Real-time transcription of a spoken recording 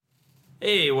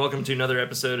Hey, welcome to another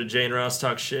episode of Jay and Ross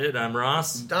Talk Shit. I'm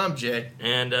Ross. I'm Jay.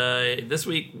 And this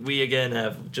week we again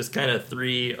have just kind of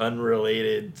three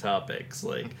unrelated topics.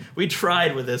 Like, we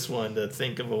tried with this one to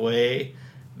think of a way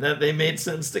that they made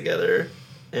sense together,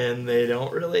 and they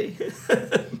don't really.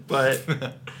 but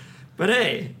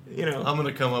hey, you know. I'm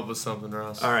gonna come up with something,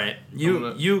 Ross. All right,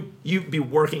 you be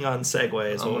working on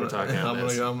segues while we're talking about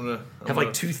this. I'm gonna have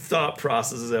like two thought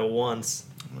processes at once.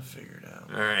 I'm gonna figure it out.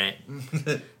 All right.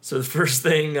 So the first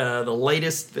thing, the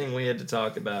latest thing we had to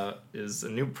talk about is a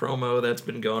new promo that's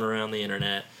been going around the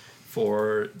internet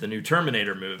for the new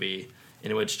Terminator movie,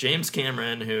 in which James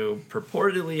Cameron, who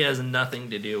purportedly has nothing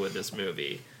to do with this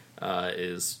movie,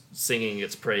 is singing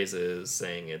its praises,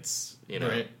 saying it's,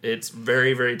 Right. it's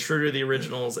very, very true to the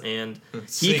originals, and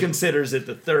he considers it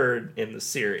the third in the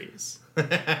series.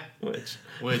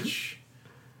 Which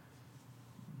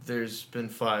there's been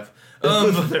 5.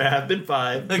 There have been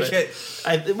 5. Okay.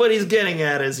 What he's getting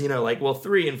at is,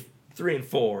 3 and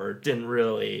 4 didn't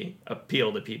really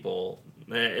appeal to people.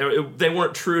 They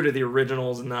weren't true to the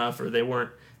originals enough, or they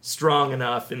weren't strong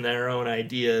enough in their own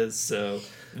ideas. So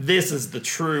this is the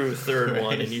true third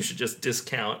one, and you should just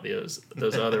discount those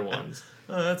other ones.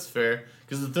 Oh, that's fair.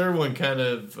 Because the third one kind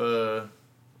of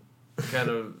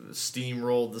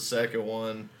steamrolled the second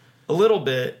one. A little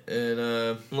bit. And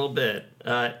a little bit.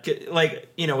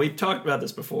 We've talked about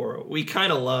this before. We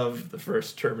kind of love the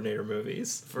first Terminator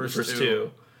movies. First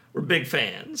two. We're big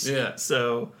fans. Yeah.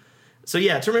 So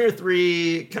yeah, Terminator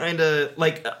 3 kind of,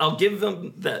 I'll give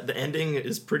them that the ending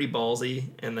is pretty ballsy,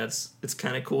 and it's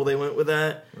kind of cool they went with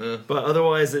that. Yeah. But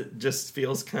otherwise, it just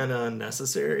feels kind of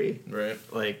unnecessary. Right.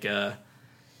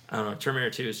 I don't know,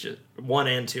 Terminator 2 is just... 1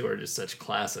 and 2 are just such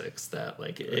classics that,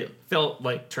 it felt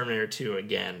like Terminator 2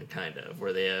 again, kind of,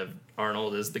 where they have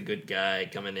Arnold as the good guy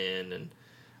coming in and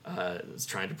is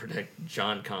trying to protect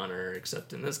John Connor,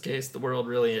 except in this case, the world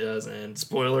really doesn't.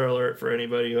 Spoiler alert for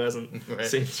anybody who hasn't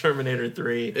seen Terminator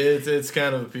 3. It's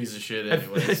kind of a piece of shit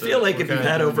anyway. I feel like if you've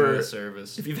had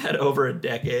over a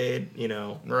decade,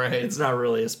 right, it's not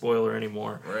really a spoiler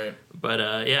anymore. Right.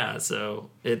 But, so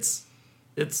it's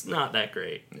not that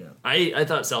great. Yeah. I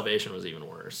thought Salvation was even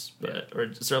worse,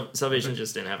 Salvation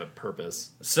just didn't have a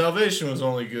purpose. Salvation was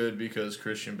only good because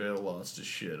Christian Bale lost his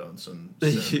shit on some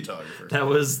cinematographer.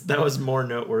 that was more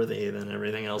noteworthy than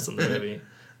everything else in the movie.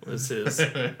 Was his?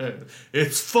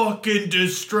 It's fucking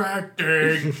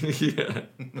distracting. Yeah.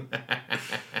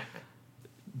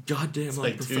 Goddamn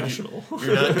unprofessional. Dude,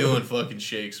 you're not doing fucking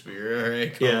Shakespeare,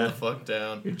 alright? Calm the fuck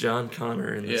down. You're John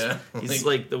Connor in this. Yeah. He's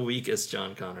the weakest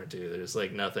John Connor, too. There's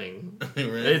nothing. Right.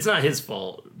 It's not his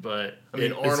fault, but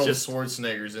Arnold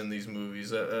Schwarzenegger's in these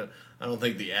movies. I don't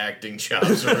think the acting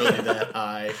chops are really that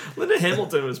high. Linda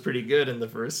Hamilton was pretty good in the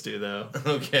first two, though.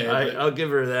 Okay. I'll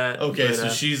give her that. Okay, but, so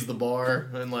she's the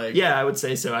bar? And yeah, I would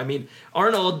say so. I mean,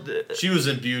 Arnold... she was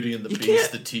in Beauty and the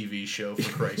Beast, the TV show,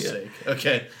 for Christ's sake.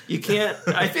 Okay. You can't...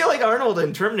 I feel like Arnold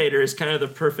in Terminator is kind of the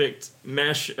perfect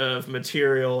mesh of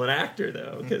material and actor,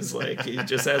 though, because, he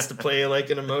just has to play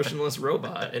an emotionless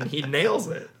robot, and he nails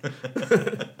it.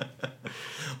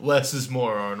 Less is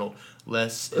more, Arnold.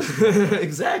 Less is more.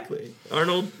 Exactly.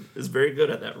 Arnold is very good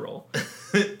at that role.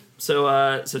 So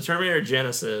Terminator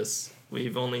Genisys,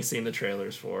 we've only seen the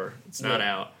trailers for. It's not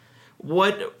out.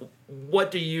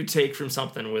 What do you take from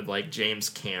something with James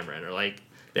Cameron, or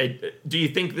do you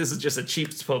think this is just a cheap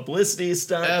publicity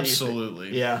stunt?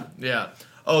 Absolutely. Yeah. Yeah.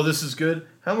 Oh, this is good.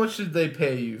 How much did they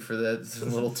pay you for that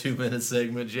little 2-minute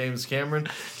segment, James Cameron?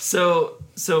 So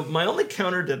my only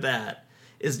counter to that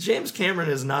is James Cameron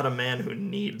is not a man who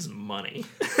needs money.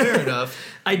 Fair enough.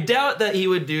 I doubt that he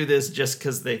would do this just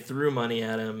because they threw money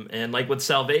at him. And with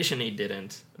Salvation, he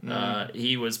didn't.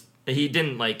 He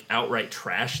didn't outright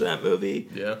trash that movie.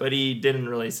 Yeah. But he didn't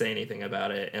really say anything about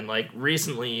it. And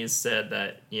recently he's said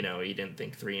that he didn't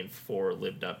think 3 and 4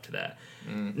 lived up to that.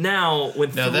 Now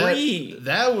with 3,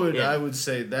 I would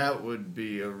say that would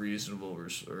be a reasonable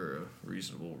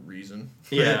reason.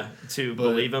 Yeah, to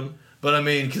believe him. But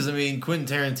because Quentin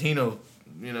Tarantino,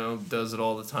 does it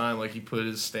all the time. He put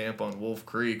his stamp on Wolf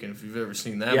Creek, and if you've ever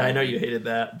seen that, movie, I know you hated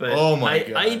that, but oh my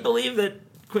God. I believe that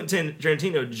Quentin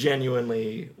Tarantino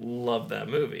genuinely loved that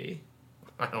movie.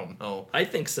 I don't know. I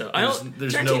think so.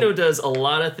 Tarantino does a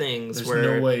lot of things. There's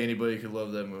no way anybody could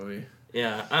love that movie.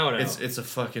 Yeah, I don't know. It's a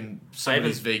fucking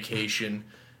somebody's vacation,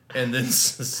 and then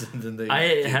they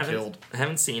get killed. I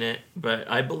haven't seen it, but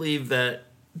I believe that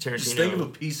Tarantino. Just think of a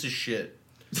piece of shit.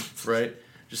 Right?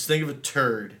 Just think of a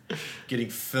turd getting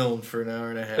filmed for an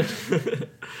hour and a half.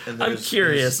 And I'm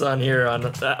curious on here.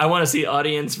 I want to see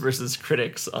audience versus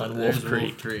critics on Wolf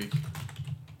Creek.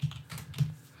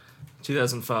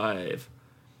 2005.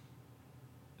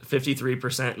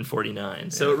 53% and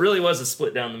 49%. So it really was a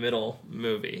split down the middle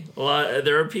movie.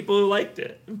 There are people who liked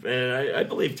it, and I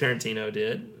believe Tarantino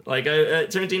did. Like,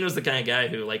 Tarantino's the kind of guy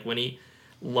who, like, when he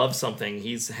loves something,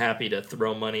 he's happy to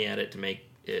throw money at it to make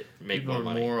People more are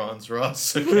money. morons,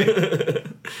 Ross. Okay.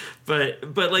 but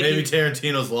like maybe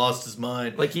Tarantino's lost his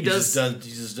mind. Like he's just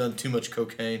done too much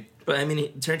cocaine. But I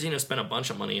mean, Tarantino spent a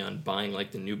bunch of money on buying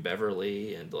like the new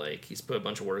Beverly, and like he's put a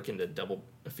bunch of work into double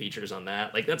features on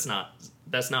that. Like that's not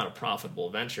a profitable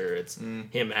venture. It's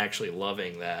him actually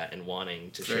loving that and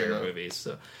wanting to share movies.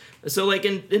 So like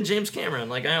in James Cameron,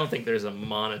 like I don't think there's a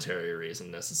monetary reason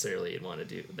necessarily he'd want to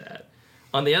do that.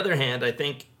 On the other hand, I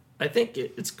think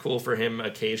it's cool for him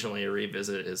occasionally to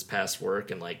revisit his past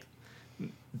work and like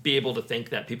be able to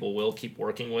think that people will keep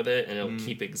working with it and it'll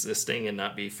keep existing and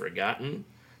not be forgotten.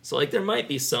 So like there might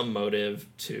be some motive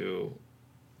to,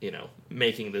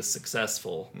 making this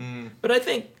successful. But I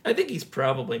think he's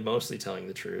probably mostly telling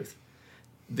the truth.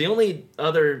 The only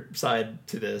other side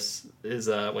to this is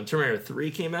when Terminator 3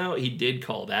 came out, he did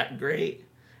call that great.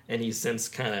 And he's since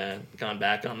kind of gone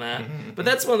back on that. But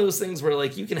that's one of those things where,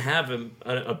 like, you can have an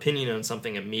opinion on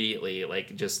something immediately,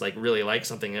 like, just, like, really like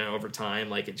something, and over time,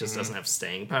 like, it just doesn't have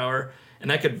staying power. And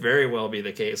that could very well be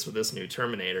the case with this new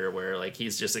Terminator, where, like,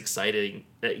 he's just excited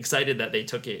that they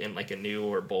took it in, like, a new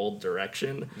or bold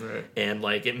direction. Right. And,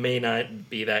 like, it may not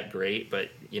be that great,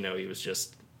 but, he was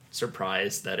just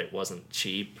surprised that it wasn't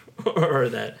cheap or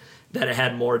that it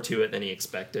had more to it than he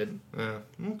expected. Yeah,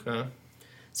 okay.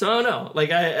 So I don't know.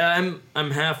 Like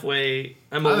I'm halfway.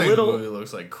 I think the movie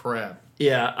looks like crap.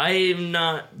 Yeah, I'm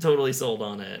not totally sold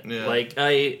on it. Yeah. Like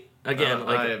I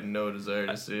have no desire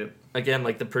to see it. Again,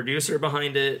 like the producer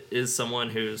behind it is someone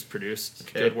who's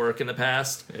produced good work in the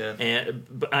past. Yeah.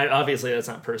 But obviously that's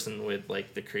not a person with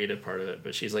like the creative part of it.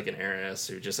 But she's like an heiress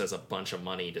who just has a bunch of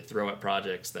money to throw at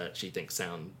projects that she thinks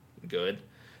sound good.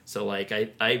 So like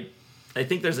I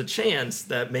think there's a chance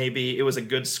that maybe it was a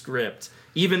good script.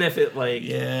 Even if it like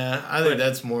I think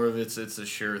that's more of it's a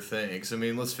sure thing. 'Cause, I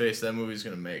mean, let's face it, that movie's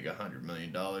gonna make $100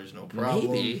 million, no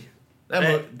problem. Maybe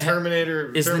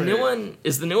Terminator is Terminator.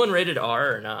 The new one rated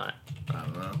R or not? I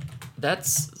don't know.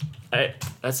 That's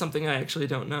something I actually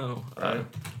don't know. Right.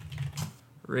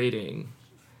 Rating.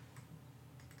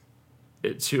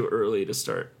 It's too early to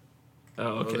start.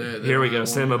 Oh, okay. Well, Here we go.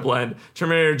 Cinema Blend.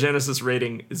 Terminator Genesis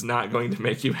rating is not going to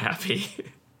make you happy.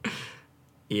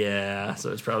 Yeah,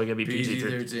 so it's probably going to be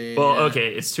PG-13. Well,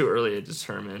 okay, it's too early to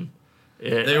determine.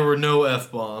 There were no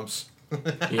F-bombs.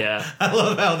 Yeah. I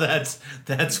love how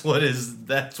that's what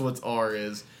R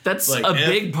is. That's like a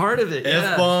big part of it.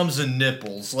 Yeah. F-bombs and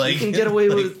nipples. Like you can get away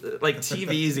with like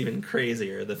TV's even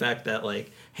crazier. The fact that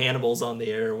like Hannibal's on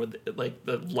the air with like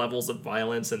the levels of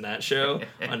violence in that show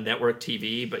on network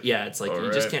TV, but yeah, it's like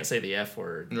you just can't say the F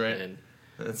word. Right. And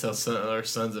that's how our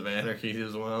Sons of Anarchy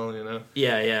as well,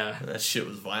 Yeah. That shit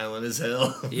was violent as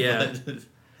hell. Yeah.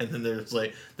 And then there's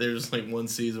like one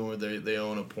season where they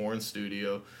own a porn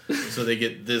studio, so they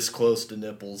get this close to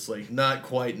nipples, like not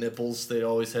quite nipples. They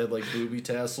always had like booby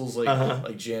tassels,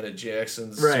 like Janet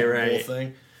Jackson's Super Bowl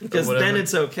thing. Because then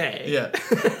it's okay. Yeah,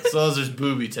 as long as there's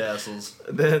booby tassels.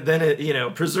 Then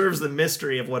it preserves the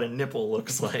mystery of what a nipple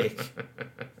looks like.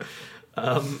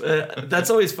 That's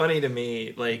always funny to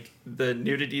me, like the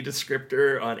nudity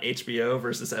descriptor on HBO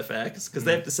versus FX, because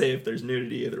they have to say if there's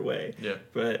nudity either way. Yeah.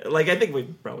 But like I think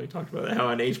we've probably talked about how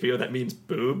on HBO that means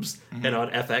boobs, and on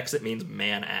FX it means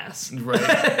man ass. Right.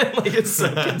 Like it's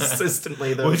so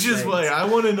consistently those Which is things. why I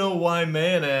want to know why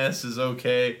man ass is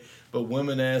okay, but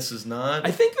women ass is not.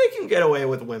 I think they can get away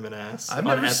with women ass. I've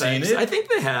never seen it. I think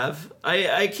they have.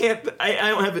 I can't. I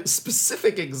don't have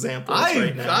specific examples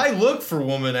right now. I look for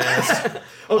woman ass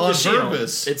on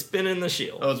purpose. It's been in The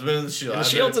Shield. Oh, it's been in The Shield. The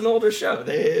Shield's an older show.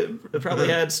 They probably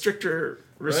had stricter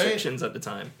restrictions at the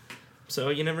time, so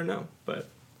you never know. But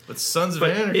Sons of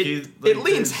Anarchy, it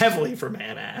leans heavily for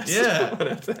man ass. Yeah, on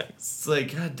FX. It's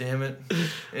like God damn it,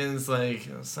 and it's like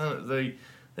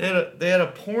They had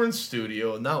a porn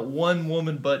studio, not one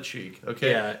woman butt cheek.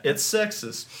 Okay, yeah, it's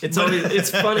sexist. It's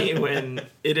funny when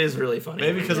it is really funny.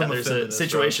 Maybe because there's a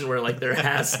situation where like there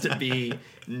has to be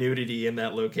nudity in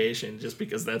that location just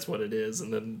because that's what it is,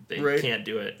 and then they can't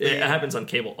do it. It happens on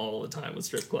cable all the time with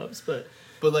strip clubs, but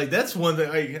like that's one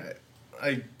thing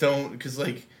I don't, because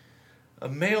like a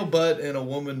male butt and a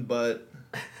woman butt.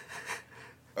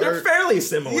 They're fairly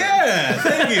similar. Yeah,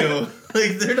 thank you.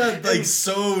 Like they're not like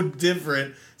so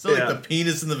different. It's not like the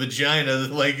penis and the vagina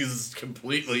like is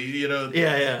completely,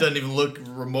 doesn't even look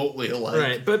remotely alike.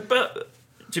 Right, but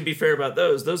to be fair about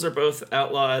those are both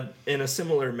outlawed in a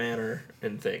similar manner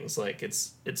in things. Like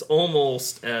it's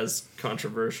almost as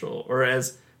controversial, or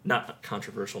as not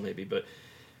controversial maybe, but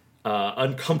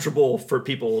uncomfortable for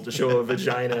people to show a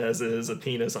vagina as is a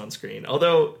penis on screen.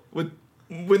 Although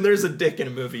when there's a dick in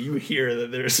a movie, you hear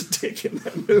that there's a dick in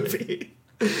that movie.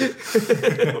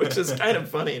 Which is kind of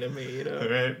funny to me, you know.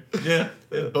 Right? Yeah.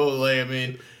 But like, I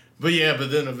mean, but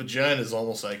then a vagina is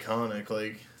almost iconic.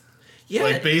 Like,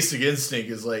 like Basic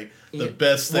Instinct is like the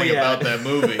best thing about that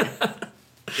movie.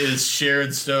 Is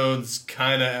Sharon Stone's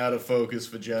kind of out of focus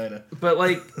vagina. But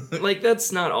like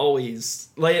that's not always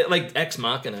like Ex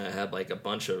Machina had like a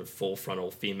bunch of full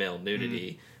frontal female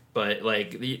nudity, but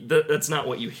like that's not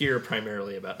what you hear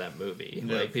primarily about that movie.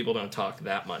 Yeah. Like people don't talk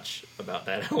that much about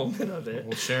that element of it.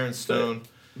 Well, Sharon Stone.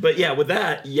 But yeah, with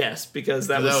that, yes, because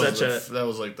that was that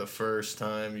was like the first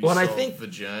time you saw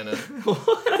vagina. Well,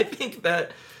 I think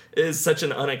that is such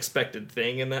an unexpected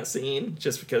thing in that scene,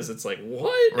 just because it's like,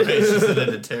 what? Right, it's just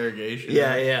an interrogation.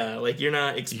 Yeah, like you're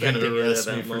not expecting it at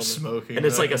that moment. Smoking, and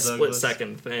it's like a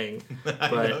split-second thing. I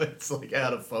know, it's like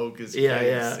out of focus. You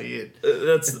can't see it.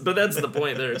 That's the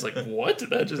point there. It's like, what? Did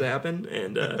that just happen?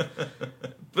 And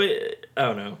but I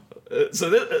don't know.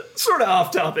 So sort of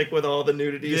off topic with all the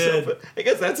nudity. Yeah. So, but I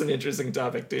guess that's an interesting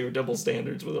topic too. Double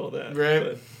standards with all that.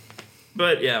 Right.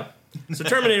 But yeah. So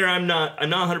Terminator, I'm not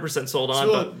 100% sold on.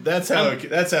 So but that's how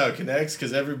it connects,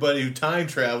 because everybody who time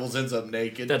travels ends up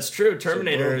naked. That's true.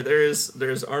 Terminator, so,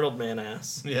 there's Arnold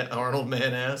Man-ass. Yeah, Arnold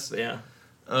Man-ass. Yeah.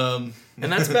 And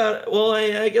that's about. Well,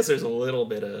 I guess there's a little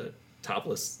bit of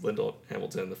topless Linda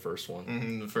Hamilton in the first one.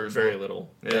 Mm-hmm, the first very one.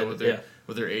 little. Yeah,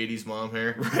 with her 80s mom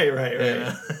hair. Right.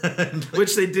 Yeah.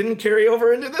 Which they didn't carry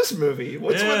over into this movie.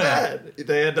 What's with that?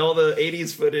 They had all the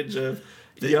 80s footage of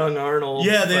young Arnold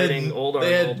fighting old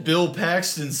Arnold. They had Bill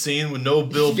Paxton scene with no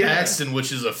Bill Paxton,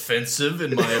 which is offensive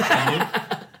in my opinion.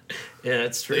 Yeah,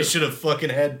 it's true. They should have fucking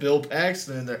had Bill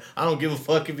Paxton in there. I don't give a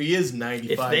fuck if he is 95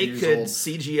 years old. If they could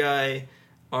CGI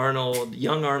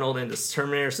young Arnold into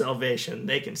Terminator Salvation,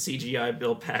 they can CGI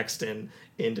Bill Paxton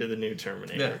into the new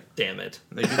Terminator. Yeah. Damn it.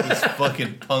 They get this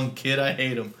fucking punk kid. I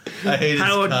hate him. I hate his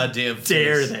goddamn face.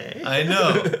 Dare they? I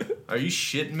know. Are you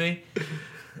shitting me?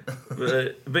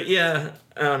 But yeah,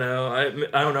 I don't know.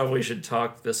 I don't know if we should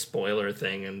talk the spoiler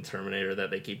thing in Terminator that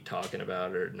they keep talking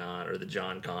about or not, or the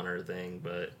John Connor thing,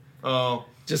 but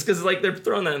just because like they're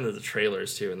throwing that into the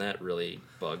trailers too, and that really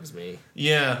bugs me.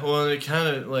 Yeah, well, it kind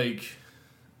of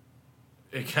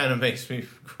makes me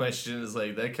question. Is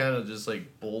like that kind of just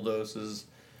like bulldozes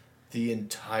the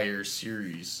entire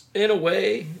series in a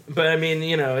way, but I mean,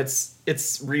 you know, it's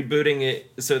rebooting it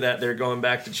so that they're going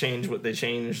back to change what they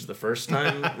changed the first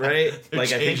time, right?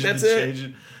 Like I think that's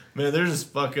it. Man, they're just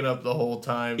fucking up the whole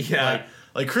time. Yeah,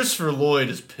 like Christopher Lloyd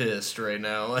is pissed right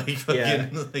now. Like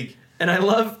fucking like. And I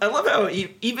love how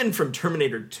even from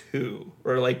Terminator 2,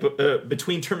 or like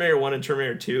between Terminator 1 and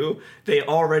Terminator 2, they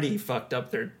already fucked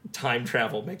up their time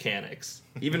travel mechanics,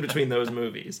 even between those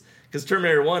movies. Because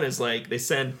Terminator 1 is like, they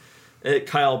send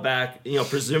Kyle back, you know,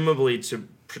 presumably to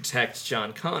protect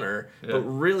John Connor, but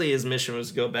really his mission was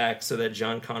to go back so that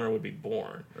John Connor would be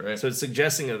born. Right. So it's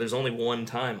suggesting that there's only one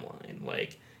timeline.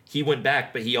 Like, he went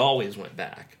back, but he always went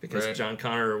back, because John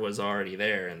Connor was already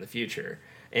there in the future.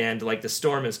 And like the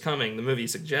storm is coming, the movie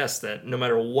suggests that no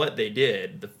matter what they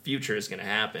did, the future is going to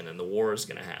happen and the war is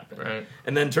going to happen. Right.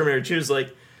 And then Terminator 2 is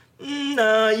like,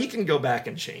 no, you can go back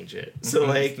and change it. So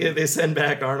like they send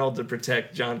back Arnold to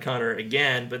protect John Connor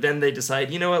again, but then they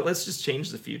decide, you know what, let's just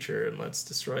change the future and let's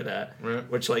destroy that. Right.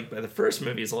 Which like by the first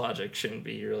movie's logic shouldn't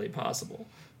be really possible.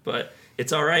 But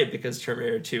it's all right because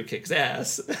Terminator 2 kicks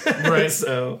ass. Right.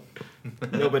 So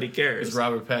nobody cares. Because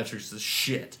Robert Patrick's the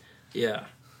shit. Yeah.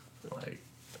 Like.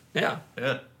 Yeah.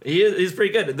 Yeah. He's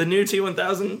pretty good. The new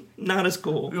T-1000, not as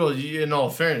cool. Well, in all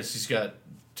fairness, he's got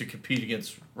to compete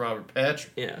against Robert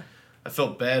Patrick. Yeah. I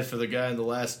felt bad for the guy in the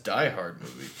last Die Hard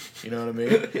movie. You know what I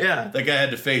mean? Yeah. That guy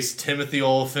had to face Timothy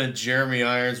Olyphant, Jeremy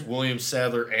Irons, William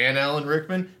Sadler, and Alan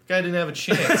Rickman. The guy didn't have a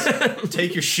chance.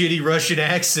 Take your shitty Russian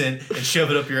accent and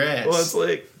shove it up your ass. Well, it's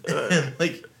like...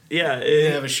 yeah. He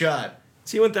didn't have a shot.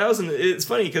 T-1000, it's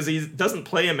funny because he doesn't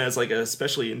play him as like a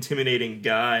especially intimidating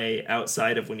guy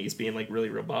outside of when he's being like really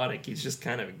robotic. He's just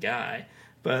kind of a guy.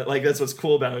 But like that's what's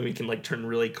cool about him. He can like turn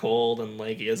really cold and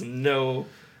like he has no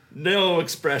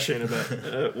expression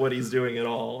about what he's doing at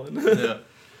all. Yeah.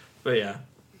 But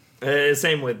yeah.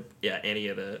 Same with any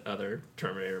of the other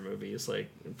Terminator movies, like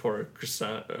poor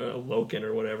Loken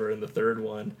or whatever in the third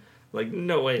one. Like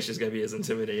no way she's gonna be as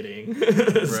intimidating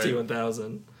as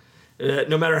T-1000.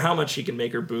 No matter how much she can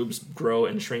make her boobs grow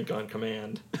and shrink on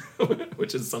command,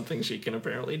 which is something she can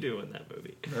apparently do in that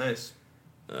movie. Nice.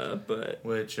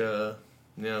 Which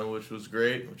was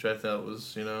great, which I thought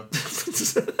was,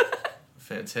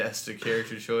 fantastic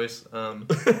character choice.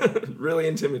 Really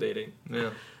intimidating. Yeah.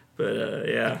 But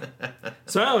yeah.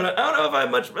 So I don't know if I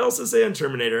have much else to say on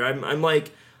Terminator. I'm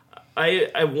like,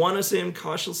 I want to say I'm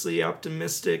cautiously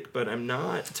optimistic, but I'm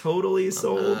not totally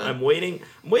sold. I'm waiting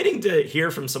to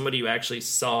hear from somebody who actually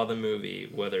saw the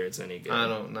movie whether it's any good. I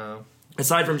don't know.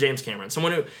 Aside from James Cameron,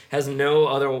 someone who has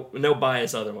no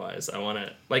bias otherwise. I want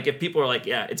to, like, if people are like,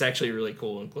 yeah, it's actually really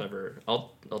cool and clever,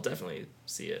 I'll definitely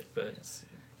see it. But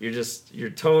you're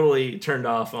totally turned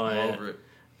off on Over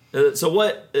it. So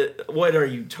what are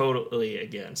you totally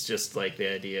against? Just like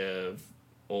the idea of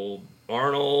old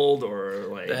Arnold, or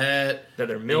like that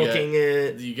they're milking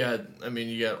it? You got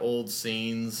old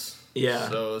scenes. Yeah.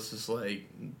 So it's just like,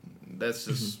 that's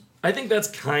just. I think that's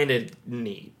kind of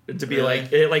neat to be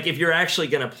Really? like if you're actually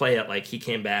gonna play it like he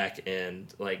came back and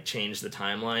like changed the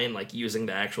timeline, like using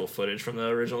the actual footage from the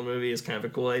original movie is kind of a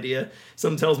cool idea.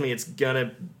 Something tells me it's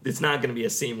not gonna be a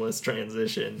seamless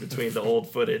transition between the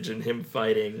old footage and him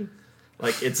fighting.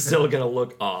 Like, it's still gonna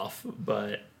look off,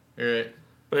 but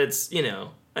it's,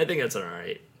 I think that's an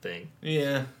alright thing.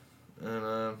 Yeah,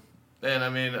 and I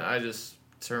mean,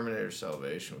 Terminator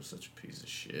Salvation was such a piece of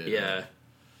shit. Yeah.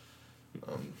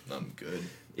 I'm good.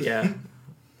 Yeah.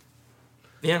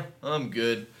 Yeah. I'm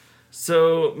good.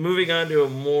 So, moving on to a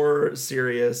more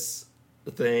serious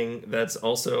thing that's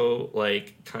also,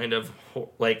 like, kind of,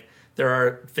 like, there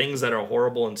are things that are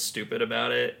horrible and stupid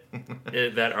about it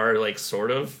that are, like, sort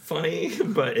of funny,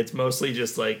 but it's mostly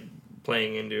just, like,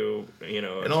 playing into, In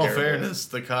all fairness,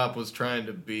 the cop was trying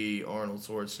to be Arnold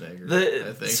Schwarzenegger,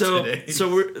 I think, today.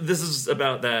 So this is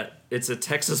about that. It's a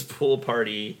Texas pool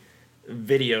party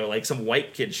video, like some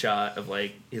white kid shot of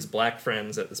like his black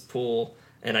friends at this pool,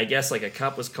 and I guess like a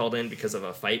cop was called in because of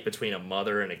a fight between a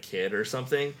mother and a kid or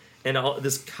something, and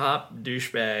this cop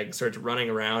douchebag starts running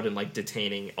around and like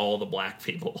detaining all the black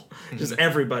people, just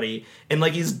everybody, and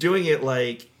like he's doing it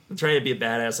like trying to be a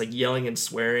badass, like yelling and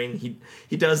swearing.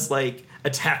 He does like a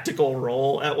tactical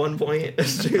roll at one point,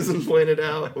 as Jason pointed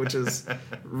out, which is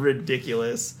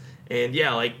ridiculous. And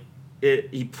yeah, like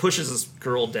he pushes this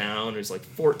girl down who's like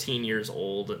 14 years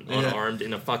old and unarmed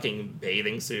in a fucking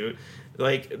bathing suit,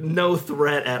 like no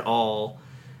threat at all.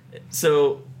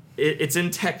 So it's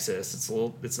in Texas.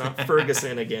 It's not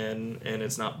Ferguson again, and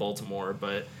it's not Baltimore,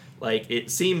 but like it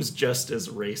seems just as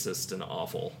racist and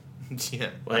awful.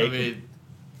 Yeah, like, I mean,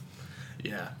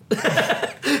 yeah.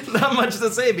 Not much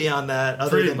to say beyond that.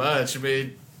 Pretty much. I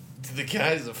mean, the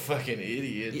guy's a fucking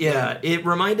idiot. Yeah, it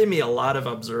reminded me a lot of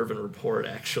Observe and Report,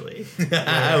 actually.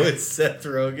 With Seth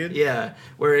Rogen? Yeah,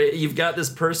 where you've got this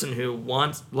person who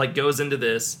goes into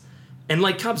this, and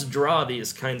like cops draw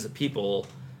these kinds of people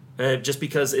just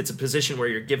because it's a position where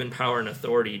you're given power and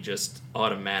authority just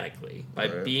automatically. By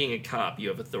being a cop, you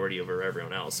have authority over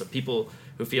everyone else. So people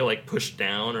who feel like pushed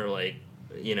down or like,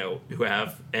 who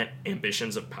have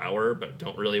ambitions of power but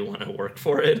don't really want to work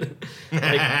for it.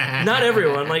 Like, not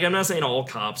everyone. Like, I'm not saying all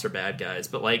cops are bad guys,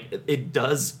 but like it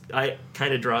does. I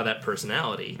kind of draw that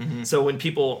personality. Mm-hmm. So when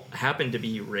people happen to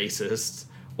be racist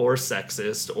or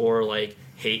sexist or like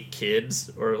hate kids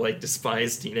or like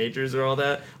despise teenagers or all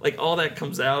that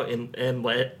comes out and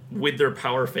with their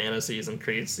power fantasies and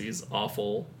creates these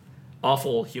awful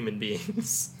human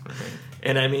beings.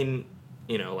 And I mean,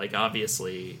 like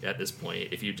obviously at this point,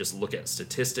 if you just look at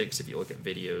statistics, if you look at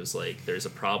videos, like there's a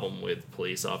problem with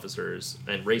police officers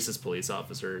and racist police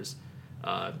officers,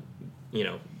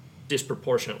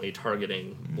 disproportionately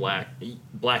targeting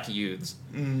black youths.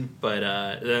 Mm-hmm.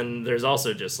 But then there's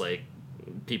also just like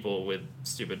people with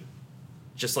stupid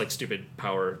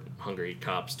power hungry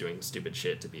cops doing stupid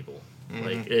shit to people. Mm-hmm.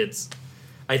 Like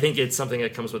I think it's something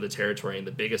that comes with the territory, and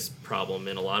the biggest problem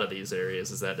in a lot of these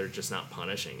areas is that they're just not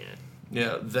punishing it.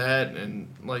 Yeah, that,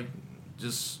 and like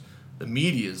just the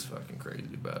media is fucking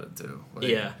crazy about it too. Like,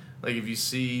 yeah, like if you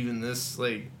see even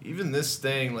this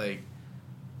thing, like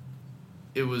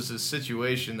it was a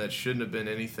situation that shouldn't have been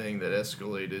anything that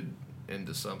escalated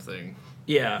into something.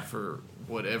 Yeah, for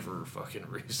whatever fucking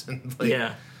reason. Like,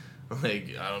 yeah,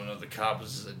 like I don't know, the cop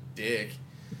was a dick.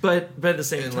 But at the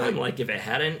same time, like if it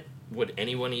hadn't, would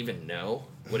anyone even know?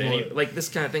 Like this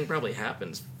kind of thing probably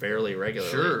happens fairly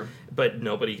regularly. Sure. But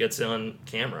nobody gets it on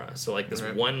camera. So like this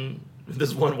one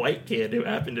white kid who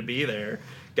happened to be there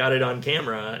got it on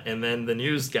camera, and then the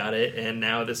news got it, and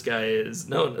now this guy is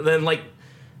then like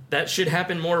that should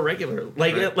happen more regularly.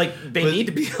 Like they need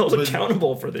to be held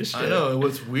accountable for this shit. I know.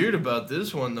 What's weird about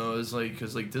this one though is like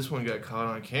because like this one got caught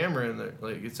on camera, and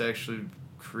like it's actually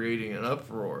creating an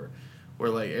uproar, where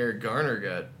like Eric Garner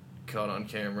got caught on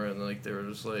camera, and like they were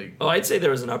just like, I'd say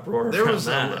there was an uproar. There around was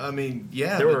that. I mean,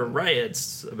 yeah, there were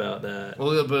riots about that.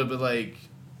 Well, but like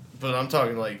But I'm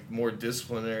talking like more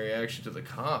disciplinary action to the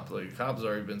cop. Like the cop's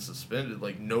already been suspended.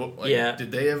 Like no, like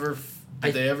did they ever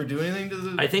do anything to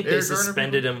the? I think Eric they Garner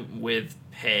suspended people? him with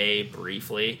pay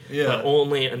briefly, Yeah. but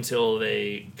only until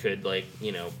they could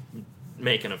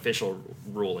make an official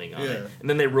ruling on it. And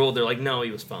then they ruled they're like, no,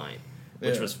 he was fine,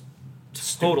 which was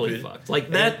totally fucked. Like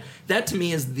that to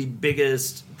me is the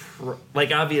biggest.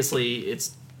 Like obviously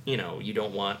it's you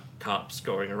don't want cops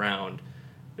going around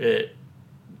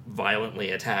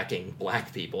violently attacking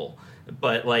black people,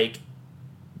 but like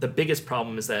the biggest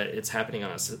problem is that it's happening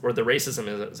or the racism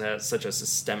is at such a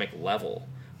systemic level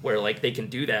where like they can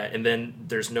do that and then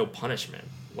there's no punishment.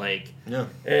 Like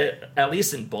at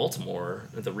least in Baltimore,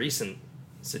 the recent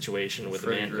situation with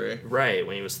Freddie the man Gray. right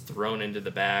when he was thrown into the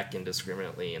back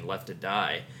indiscriminately and left to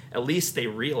die, at least they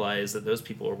realized that those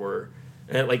people were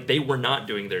like they were not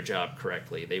doing their job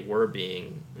correctly. They were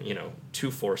being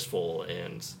too forceful,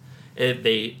 and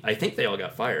I think they all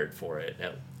got fired for it,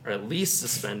 or at least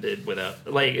suspended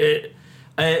without like it.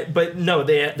 But no,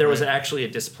 there was actually a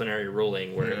disciplinary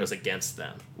ruling where it was against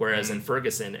them. Whereas in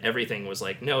Ferguson, everything was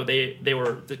like, no,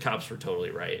 the cops were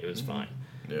totally right. It was fine.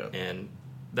 Yeah. And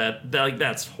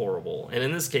that's horrible. And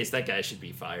in this case, that guy should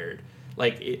be fired.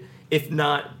 Like if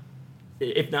not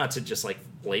to just like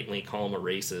blatantly call him a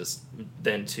racist,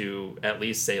 then to at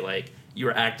least say like you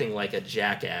were acting like a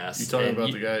jackass. You talking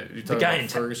about the guy? You talking about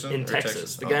Ferguson in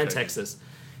Texas? The guy in Texas.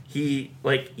 He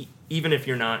like even if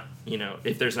you're not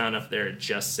if there's not enough there,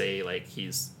 just say like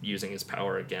he's using his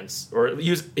power against or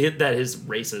use it that his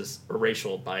racist or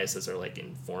racial biases are like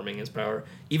informing his power.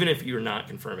 Even if you're not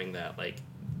confirming that, like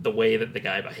the way that the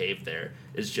guy behaved there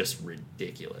is just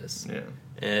ridiculous. Yeah.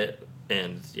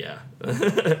 And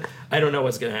I don't know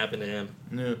what's going to happen to him.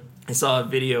 Yeah. I saw a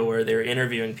video where they were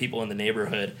interviewing people in the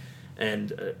neighborhood,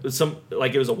 and it was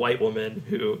a white woman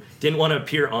who didn't want to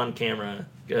appear on camera,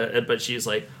 but she's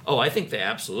like, "Oh, I think they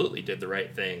absolutely did the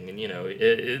right thing, and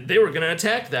they were going to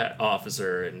attack that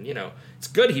officer, and it's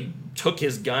good he took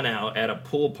his gun out at a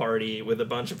pool party with a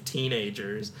bunch of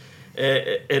teenagers."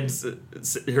 And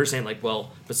her saying like,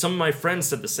 "Well, but some of my friends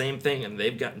said the same thing, and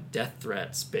they've gotten death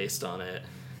threats based on it."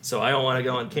 So I don't want to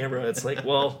go on camera. It's like,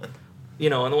 well,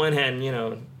 on the one hand,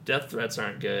 death threats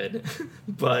aren't good.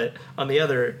 But on the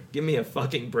other, give me a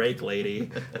fucking break,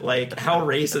 lady. Like, how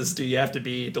racist do you have to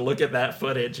be to look at that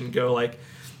footage and go like,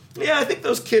 yeah, I think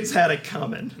those kids had it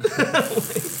coming.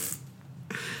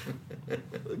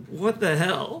 What the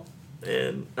hell?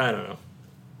 And I don't know.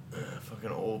 Fucking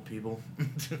old people.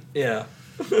 Yeah.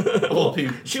 Old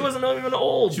people. She wasn't even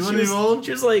old. She wasn't even old?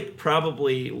 She was like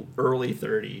probably early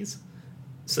 30s.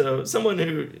 So someone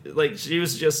who like she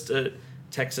was just a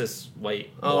Texas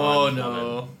white. Oh blonde no!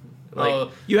 woman. Like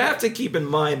you have to keep in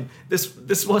mind this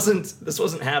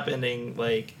wasn't happening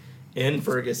like in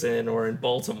Ferguson or in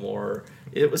Baltimore.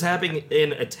 It was happening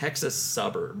in a Texas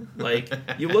suburb. Like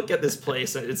you look at this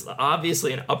place and it's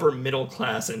obviously an upper middle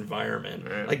class environment.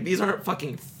 Right. Like these aren't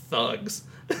fucking thugs.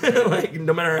 Like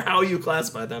no matter how you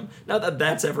classify them. Not that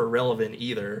that's ever relevant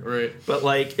either. Right. But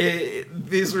like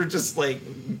these were just like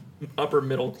upper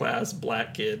middle class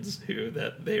black kids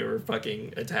that they were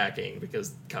fucking attacking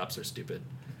because cops are stupid.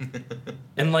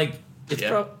 And like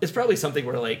it's probably something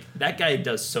where like that guy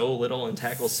does so little and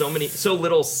tackles so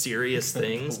little serious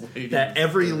things that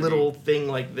every little thing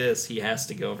like this he has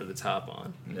to go over the top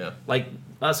on. Yeah. Like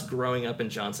us growing up in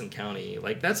Johnson County,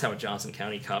 like that's how a Johnson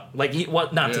County cop like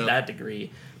not to that degree,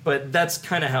 but that's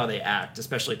kind of how they act,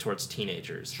 especially towards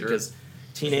teenagers because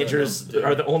teenagers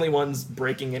are the only ones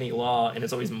breaking any law, and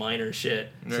it's always minor shit.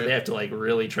 So they have to like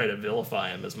really try to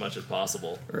vilify them as much as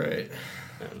possible. Right.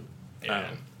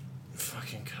 And,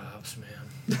 fucking cops, man.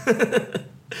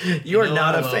 You are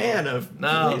not a fan of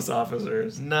police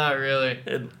officers. Not really.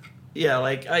 And, yeah,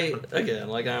 like I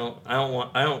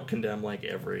don't condemn like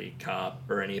every cop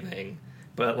or anything,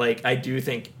 but like I do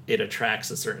think it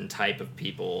attracts a certain type of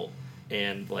people,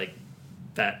 and like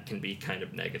that can be kind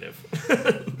of negative.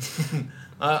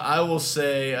 I will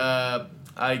say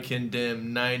I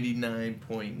condemn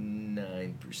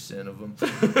 99.9% of them,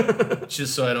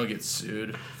 just so I don't get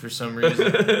sued for some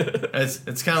reason.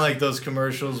 It's kind of like those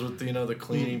commercials with the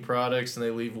cleaning products and they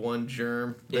leave one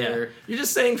germ there. Yeah. You're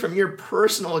just saying from your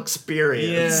personal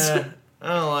experience. Yeah,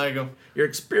 I don't like them. Your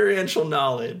experiential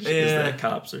knowledge is that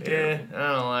cops are terrible. Yeah,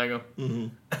 I don't like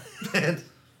them. Mm-hmm.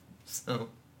 So,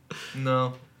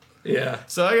 no. Yeah.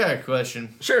 So I got a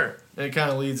question. Sure. And it kind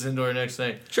of leads into our next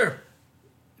thing. Sure.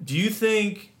 Do you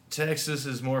think Texas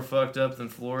is more fucked up than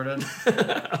Florida?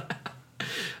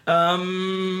 I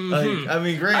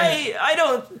mean, granted, I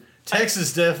don't.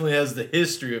 Texas definitely has the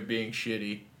history of being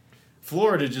shitty.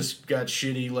 Florida just got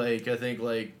shitty, I think,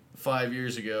 5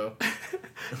 years ago.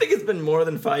 I think it's been more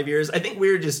than 5 years. I think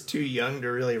we were just too young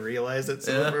to really realize it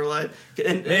some of our life.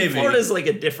 And Florida's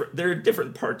like there are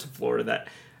different parts of Florida that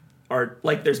are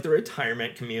like, there's the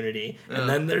retirement community, and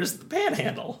then there's the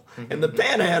Panhandle. And the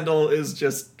Panhandle is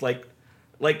just like,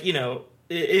 you know,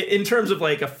 in terms of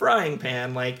like a frying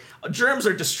pan, like germs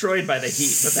are destroyed by the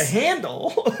heat, but the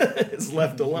handle is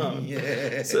left alone.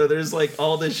 Yeah. So there's like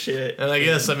all this shit. And I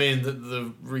guess, I mean,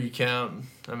 the recount,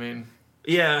 I mean...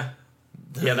 Yeah,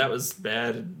 that was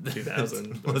bad in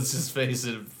 2000. Let's just face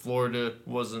it, Florida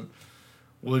wasn't...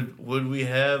 Would we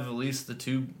have at least the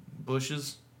 2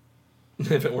 Bushes?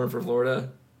 If it weren't for Florida?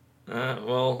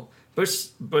 Well,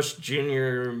 Bush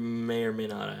Jr. may or may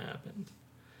not have happened.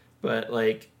 But,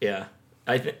 like, yeah.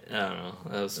 I don't know.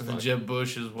 That was and Jeb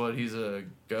Bush is what? He's a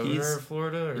governor of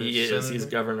Florida? Or he is. He's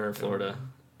governor of Florida.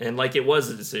 And, like, it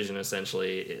was a decision,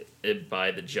 essentially,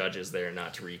 by the judges there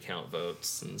not to recount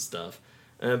votes and stuff.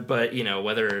 But, you know,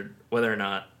 whether or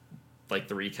not, like,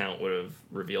 the recount would have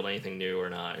revealed anything new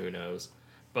or not, who knows.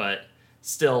 But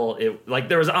still,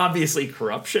 there was obviously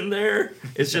corruption there.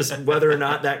 It's just whether or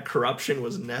not that corruption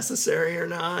was necessary or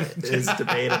not is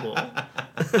debatable.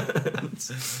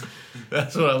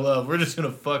 That's what I love. We're just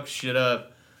going to fuck shit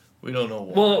up. We don't know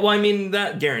why. Well, I mean,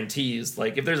 that guarantees,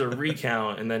 like, if there's a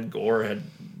recount and then Gore had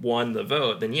won the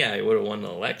vote, then yeah, he would have won the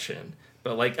election.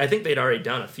 But, like, I think they'd already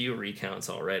done a few recounts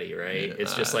already, right? Yeah,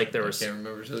 it's just, like, I can't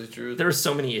remember, to tell you the truth. There were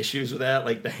so many issues with that,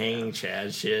 like the hanging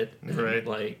Chad shit. Right.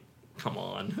 Like, come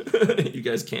on. You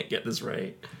guys can't get this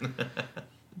right.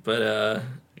 But,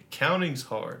 counting's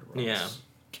hard, Ross. Yeah.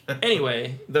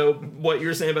 Anyway, though, what you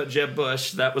were saying about Jeb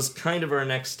Bush, that was kind of our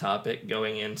next topic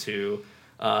going into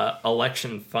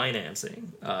election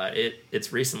financing.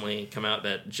 It's recently come out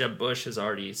that Jeb Bush has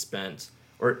already spent,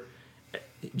 or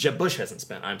Jeb Bush hasn't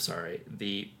spent, I'm sorry.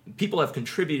 The people have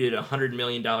contributed $100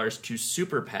 million to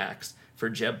super PACs for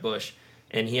Jeb Bush,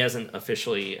 and he hasn't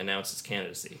officially announced his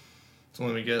candidacy. So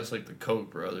let me guess, like the Koch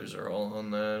brothers are all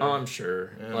on that. Oh, I'm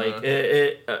sure. Yeah. Like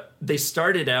they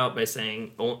started out by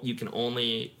saying you can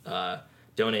only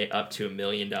donate up to $1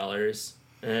 million,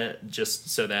 just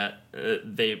so that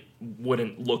they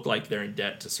wouldn't look like they're in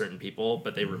debt to certain people.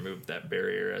 But they removed that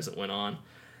barrier as it went on.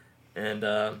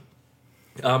 And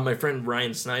my friend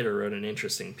Ryan Snyder wrote an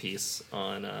interesting piece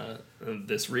on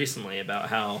this recently about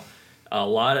how a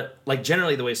lot of, like,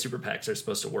 generally the way super PACs are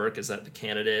supposed to work is that the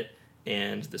candidate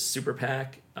and the super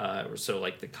PAC, so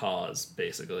like the cause,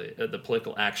 basically, the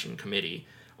political action committee,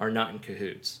 are not in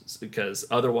cahoots. Because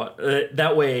otherwise,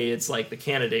 that way it's like the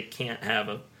candidate can't have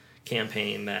a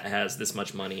campaign that has this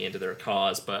much money into their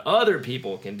cause, but other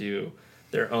people can do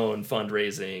their own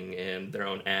fundraising and their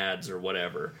own ads or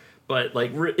whatever. But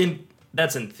like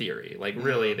that's in theory. Like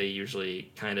really, they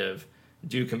usually kind of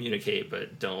do communicate,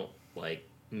 but don't like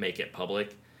make it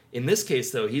public. In this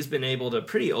case, though, he's been able to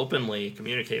pretty openly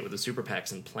communicate with the super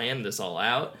PACs and plan this all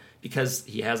out because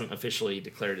he hasn't officially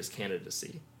declared his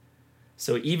candidacy.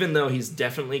 So even though he's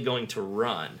definitely going to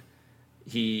run,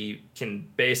 he can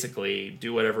basically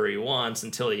do whatever he wants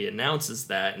until he announces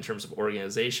that in terms of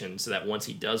organization, so that once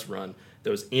he does run,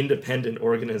 those independent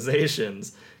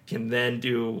organizations can then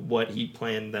do what he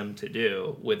planned them to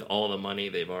do with all the money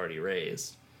they've already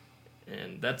raised.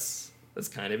 And that's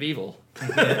kind of evil.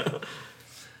 Yeah.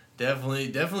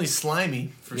 Definitely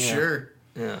slimy, for sure.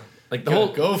 Yeah. Like the whole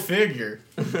go figure.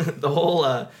 The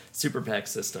whole super PAC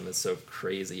system is so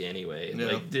crazy anyway. Yeah.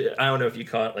 Like I don't know if you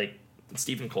caught like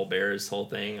Stephen Colbert's whole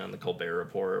thing on the Colbert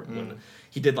Report when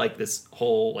he did like this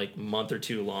whole like month or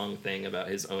two long thing about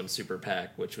his own super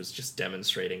PAC, which was just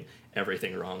demonstrating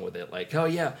everything wrong with it. Like, oh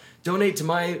yeah, donate to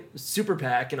my super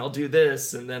PAC and I'll do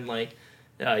this, and then like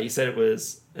he said it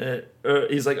was.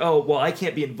 He's like, oh well, I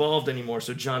can't be involved anymore,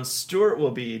 so Jon Stewart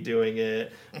will be doing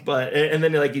it. But and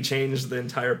then like he changed the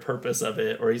entire purpose of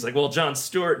it, or he's like, well, Jon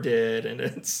Stewart did, and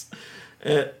it's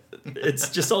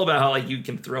just all about how like you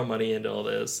can throw money into all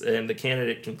this, and the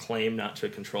candidate can claim not to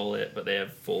control it, but they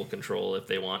have full control if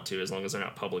they want to, as long as they're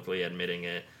not publicly admitting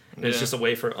it. And it's just a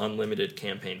way for unlimited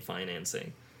campaign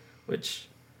financing, which.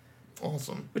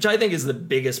 Awesome. Which I think is the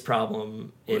biggest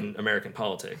problem in American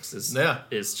politics is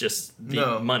just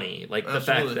the money. Like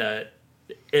absolutely. The fact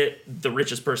that the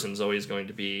richest person is always going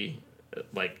to be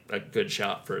like a good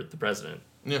shot for the president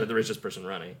or the richest person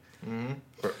running. Mm-hmm.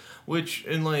 Which,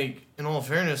 in all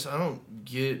fairness, I don't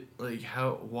get like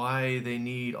why they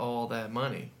need all that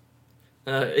money.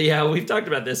 Yeah, we've talked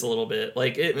about this a little bit.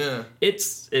 Like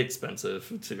it's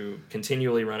expensive to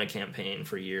continually run a campaign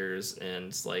for years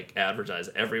and like advertise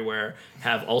everywhere,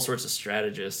 have all sorts of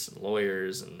strategists and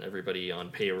lawyers and everybody on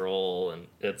payroll, and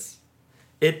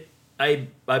I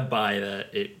buy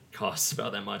that it costs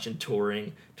about that much, and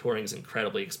touring's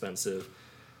incredibly expensive,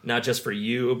 not just for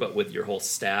you, but with your whole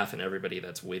staff and everybody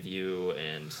that's with you.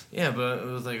 And yeah, but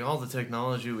with like all the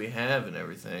technology we have and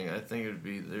everything, I think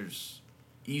there's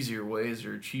easier ways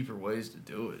or cheaper ways to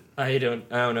do it. I don't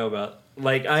know about,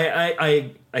 like,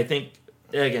 I think,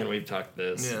 again, we've talked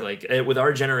this, like, with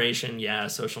our generation,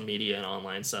 social media and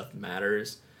online stuff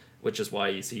matters, which is why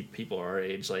you see people our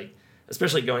age, like,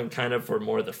 especially going kind of for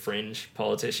more of the fringe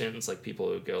politicians, like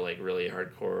people who go like really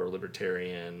hardcore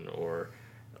libertarian or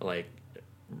like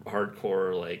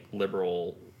hardcore like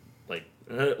liberal, like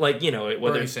you know,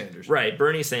 whether Bernie Sanders, right?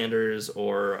 Bernie Sanders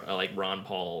or like Ron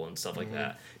Paul and stuff like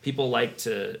that. People like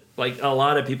to, like, a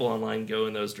lot of people online go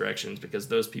in those directions because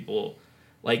those people,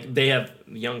 like, they have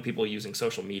young people using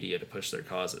social media to push their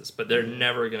causes, but they're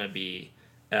never going to be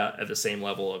at the same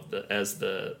level as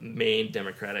the main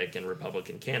Democratic and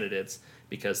Republican candidates,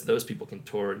 because those people can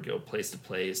tour and go place to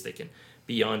place. They can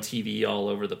be on TV all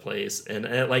over the place,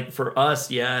 and like for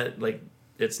us, like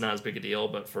it's not as big a deal,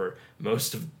 but for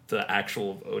most of the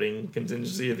actual voting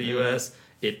contingency of the U.S.,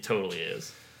 it totally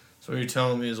is. So what you're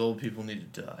telling me is old people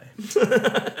need to die.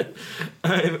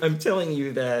 I'm telling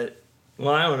you that.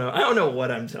 Well, I don't know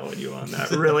what I'm telling you on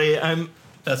that. Really,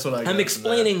 That's what I'm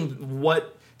explaining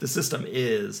what the system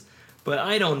is, but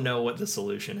I don't know what the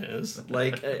solution is.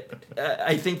 Like,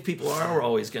 I think people are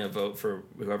always going to vote for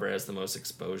whoever has the most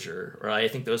exposure, or I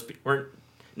think those people, or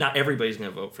not everybody's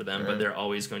going to vote for them, but they're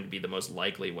always going to be the most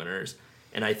likely winners.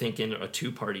 And I think in a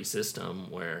two-party system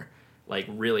where, like,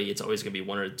 really it's always going to be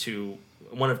one of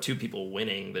two people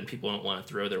winning, then people don't want to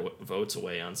throw their votes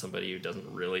away on somebody who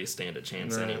doesn't really stand a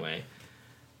chance anyway.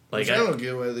 Like, I don't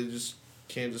get why they just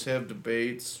can't just have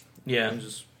debates. Yeah. And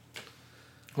just...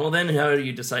 Well, then how do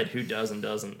you decide who does and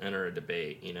doesn't enter a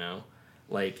debate, you know?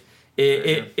 Like,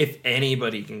 if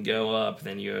anybody can go up,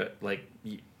 then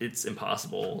it's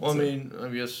impossible. Well, I mean, I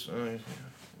guess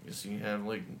you have,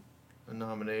 like, a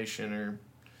nomination, or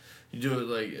you do it,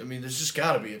 like, I mean, there's just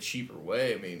got to be a cheaper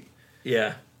way. I mean...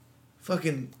 Yeah.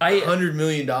 Fucking $100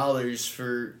 million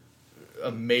for a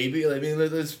maybe. I mean,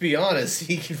 let's be honest.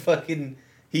 He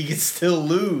could still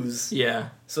lose. Yeah.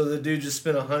 So the dude just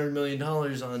spent $100 million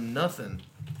on nothing.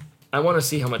 I want to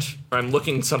see how much. I'm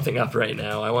looking something up right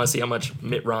now. I want to see how much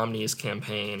Mitt Romney's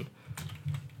campaign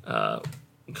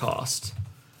cost,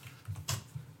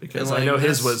 because I know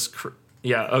his was.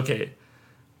 Okay.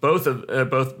 Both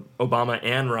Obama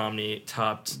and Romney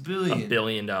topped $1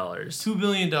 billion. $2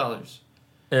 billion.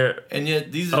 And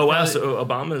yet these. Wow! So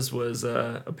Obama's was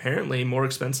apparently more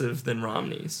expensive than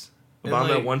Romney's.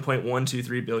 Obama, like,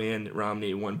 1.123 billion.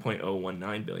 Romney,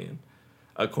 1.019 billion,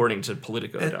 according to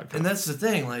Politico.com. And that's the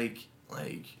thing, like,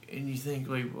 and you think,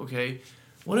 like, okay,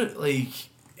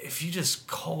 if you just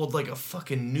called like a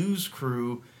fucking news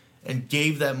crew and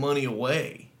gave that money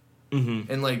away,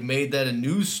 and like made that a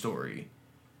news story,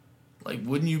 like,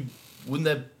 wouldn't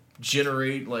that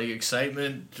generate like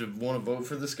excitement to want to vote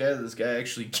for this guy? That this guy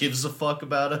actually gives a fuck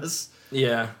about us.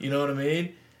 Yeah, you know what I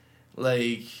mean?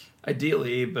 Like,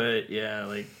 ideally, but yeah,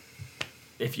 like,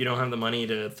 if you don't have the money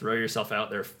to throw yourself out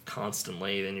there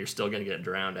constantly, then you're still gonna get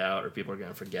drowned out, or people are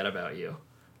gonna forget about you.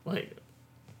 Like,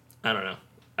 I don't know.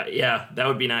 Yeah, that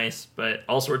would be nice, but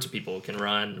all sorts of people can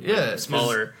run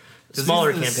smaller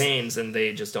campaigns, and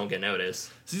they just don't get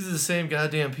noticed. These are the same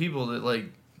goddamn people that, like,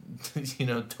 you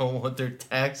know, don't want their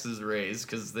taxes raised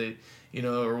because they, you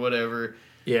know, or whatever.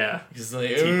 Yeah, because like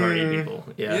Tea Party people.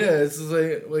 Yeah, it's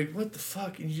like what the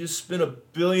fuck? And you just spent $1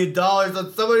 billion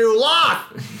on somebody who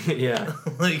lost. Yeah,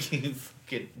 like, you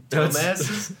fucking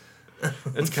dumbasses.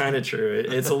 It's kind of true.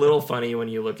 It's a little funny when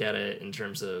you look at it in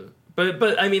terms of,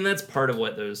 but I mean, that's part of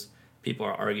what those people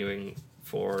are arguing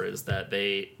for, is that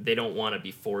they don't want to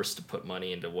be forced to put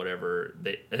money into whatever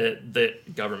the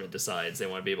government decides. They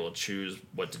want to be able to choose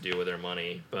what to do with their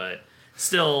money, but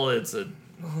still, it's a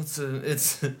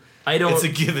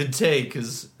give and take,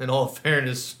 because in all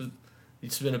fairness, you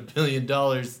spent $1 billion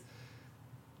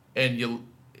and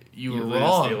you were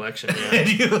wrong. The election, yeah. And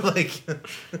you like,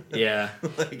 yeah,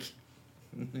 like,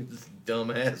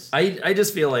 dumbass. I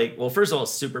just feel like, well, first of all,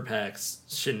 super PACs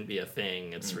shouldn't be a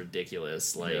thing. It's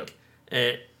ridiculous. Like,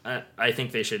 I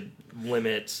think they should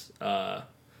limit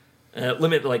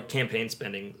like campaign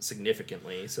spending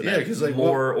significantly, so that like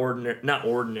more not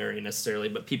ordinary necessarily,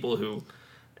 but people who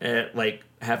like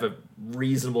have a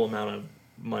reasonable amount of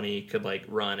money could like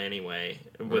run anyway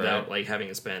without like having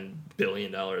to spend $1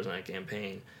 billion on a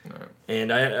campaign. Right.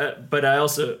 And I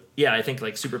also I think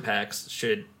like super PACs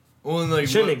should Well, and like,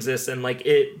 shouldn't exist, and like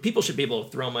people should be able to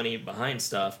throw money behind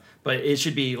stuff, but it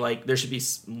should be like there should be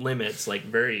limits, like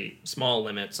very small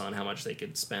limits on how much they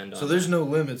could spend. So there's no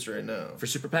limits right now for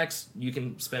super PACs. You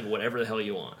can spend whatever the hell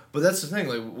you want. But that's the thing.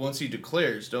 Like once he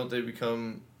declares, don't they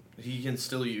become? He can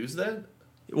still use that.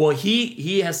 Well,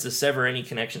 he has to sever any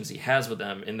connections he has with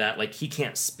them, in that like he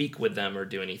can't speak with them or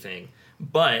do anything,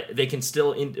 but they can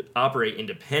still operate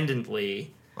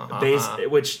independently.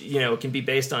 Which can be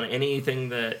based on anything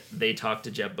that they talk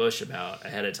to Jeb Bush about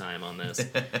ahead of time on this.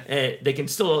 They can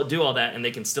still do all that, and they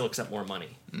can still accept more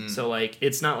money. So like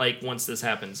it's not like once this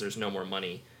happens, there's no more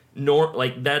money. Nor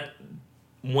like that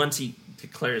once he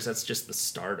declares, that's just the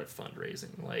start of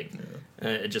fundraising. Like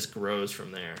it just grows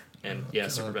from there. And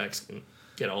super PACs can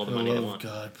get all the money they want.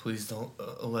 God, please don't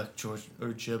elect George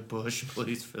or Jeb Bush,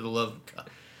 please, for the love of God.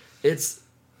 It's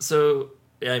so.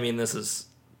 I mean, this is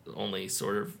only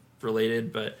sort of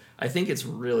related, but I think it's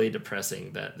really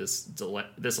depressing that this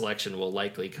election will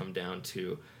likely come down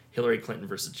to Hillary Clinton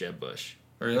versus Jeb Bush.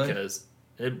 Really?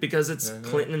 Because it's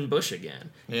Clinton and Bush again.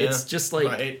 Yeah. It's just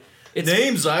like it's,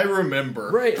 names I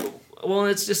remember. Right. Well,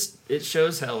 it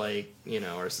shows how like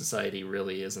our society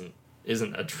really isn't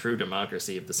a true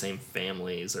democracy if the same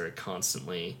families are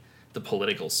constantly the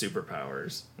political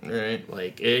superpowers. Right.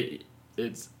 Like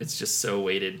it's just so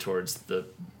weighted towards the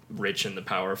rich and the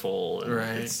powerful, and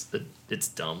it's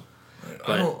dumb.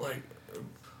 I don't like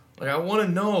I want to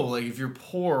know, like, if you're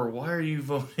poor, why are you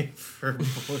voting for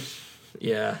Bush?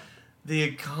 Yeah. The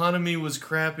economy was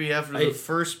crappy after the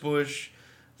first Bush.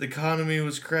 The economy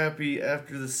was crappy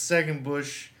after the second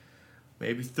Bush.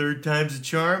 Maybe third time's a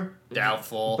charm?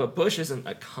 Doubtful. But Bush isn't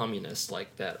a communist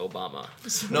like that Obama.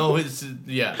 No, it's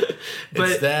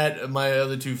it's that, my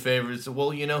other two favorites.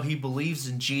 Well, he believes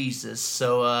in Jesus,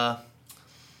 so,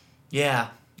 yeah,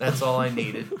 that's all I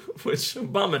needed. Which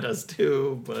Obama does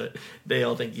too, but they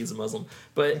all think he's a Muslim.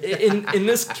 But in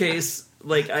this case,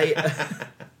 like I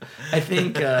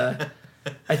think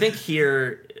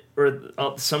here, or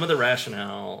some of the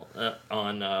rationale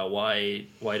on why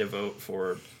to vote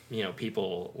for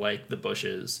people like the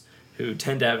Bushes, who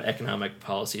tend to have economic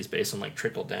policies based on like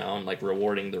trickle down, like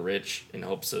rewarding the rich in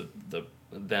hopes of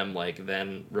them like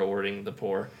then rewarding the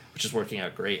poor, which is working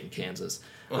out great in Kansas.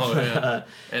 Oh yeah,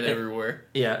 and everywhere.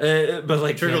 Yeah, but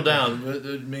like trickle down,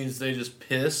 it means they just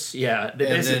piss. Yeah, they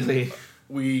basically. Then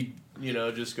we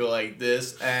just go like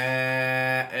this,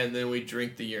 and then we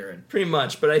drink the urine. Pretty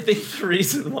much, but I think the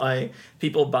reason why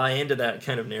people buy into that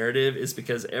kind of narrative is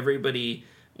because everybody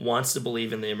wants to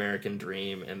believe in the American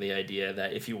dream and the idea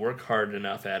that if you work hard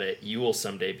enough at it, you will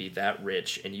someday be that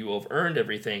rich and you will have earned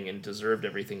everything and deserved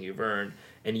everything you've earned,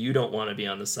 and you don't want to be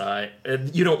on the side.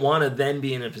 You don't want to then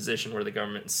be in a position where the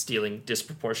government is stealing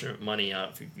disproportionate money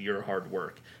out of your hard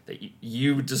work that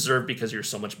you deserve because you're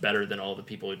so much better than all the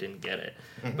people who didn't get it.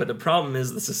 Mm-hmm. But the problem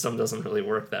is the system doesn't really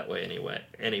work that way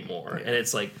anymore. Yeah. And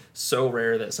it's like so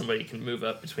rare that somebody can move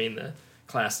up between the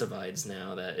class divides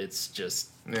now that it's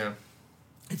just... Yeah.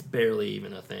 It's barely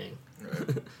even a thing.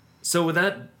 Right. So with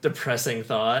that depressing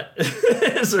thought,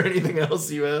 is there anything else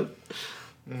you have?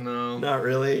 No. Not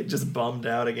really? Just bummed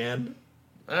out again?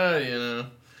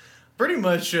 Pretty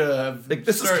much...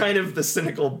 this is kind of the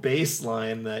cynical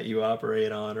baseline that you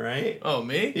operate on, right? Oh,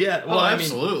 me? Yeah. Well,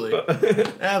 absolutely.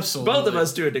 Absolutely. Both of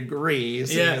us to a degree.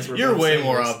 Yeah, you're way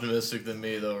more optimistic than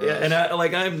me, though, Ross. Yeah, and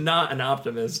I'm not an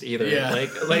optimist either. Yeah.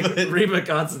 Like Reba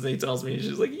constantly tells me,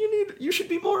 she's like, you should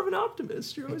be more of an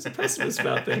optimist. You're always a pessimist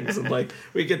about things. And like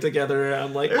we get together and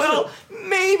I'm like, well,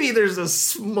 maybe there's a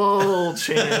small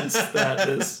chance that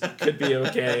this could be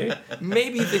okay.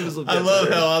 Maybe things will get better. I love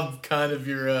how I'm kind of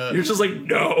your... You're just like,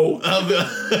 no. I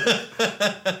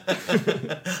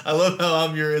love how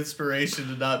I'm your inspiration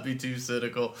to not be too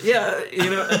cynical. Yeah,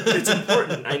 it's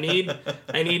important. I need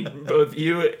both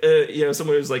you,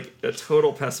 someone who's like a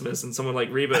total pessimist and someone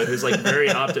like Reba who's like very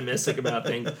optimistic about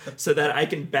things, so that I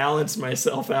can balance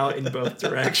myself out in both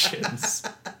directions.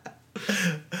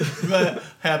 But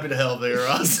happy to help there,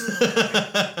 Ross.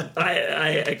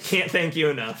 I can't thank you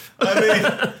enough. I mean,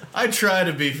 I try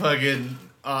to be fucking...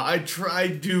 I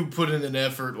do put in an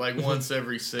effort like once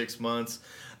every 6 months.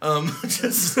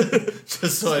 Just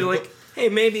so you're like, hey,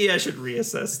 maybe I should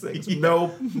reassess things. Yeah.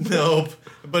 Nope.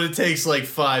 But it takes like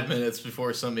 5 minutes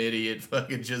before some idiot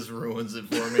fucking just ruins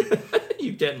it for me.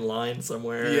 You get in line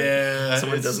somewhere. Yeah.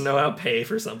 Someone doesn't know how to pay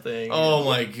for something. Oh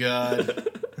my God.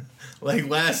 Like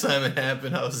last time it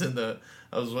happened, I was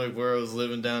like where I was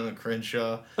living down in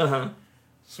Crenshaw. Uh-huh.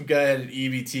 Some guy had an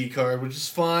EBT card, which is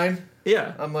fine.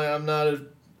 Yeah. I'm not a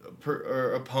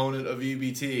opponent of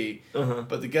EBT. Uh-huh.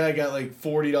 But the guy got like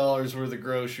 $40 worth of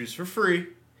groceries for free.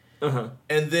 Uh-huh.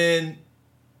 And then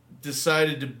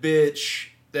decided to bitch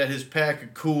that his pack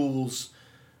of Cools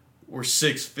were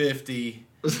 $6.50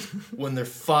 when they're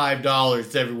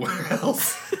 $5 everywhere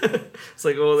else. It's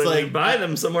like, well, then buy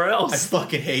them somewhere else. I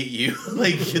fucking hate you.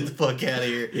 Like, get the fuck out of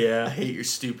here. Yeah. I hate your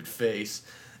stupid face.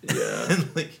 Yeah.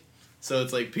 And like, so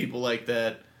it's like people like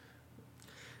that.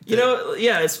 You know,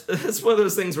 yeah, it's one of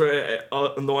those things where,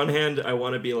 on the one hand, I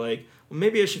want to be like, well,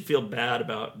 maybe I should feel bad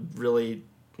about really,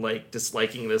 like,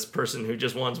 disliking this person who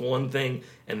just wants one thing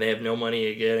and they have no money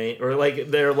to get it. Or, like,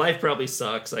 their life probably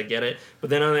sucks, I get it. But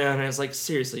then on the other hand, I was like,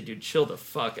 seriously, dude, chill the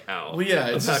fuck out. Well, yeah,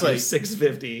 it's just like like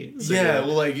 $6.50. So yeah,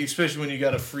 well, like, especially when you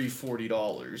got a free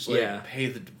 $40. Like, yeah. pay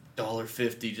the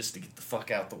 $1.50 just to get the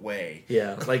fuck out the way.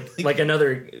 Yeah, like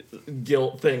another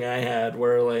guilt thing I had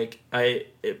where, like,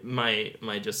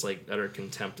 my just, like, utter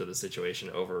contempt of the situation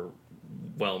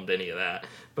overwhelmed any of that.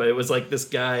 But it was like this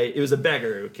guy, it was a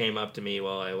beggar who came up to me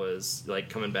while I was, like,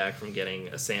 coming back from getting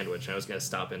a sandwich, and I was going to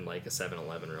stop in, like, a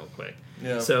 7-Eleven real quick.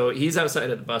 Yeah. So he's outside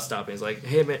at the bus stop, and he's like,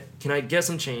 hey, man, can I get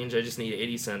some change? I just need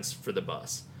 80 cents for the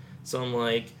bus. So I'm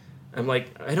like,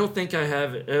 I don't think I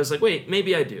have it. And I was like, wait,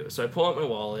 maybe I do. So I pull out my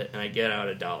wallet, and I get out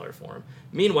 $1 for him.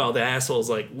 Meanwhile, the asshole's,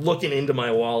 like, looking into my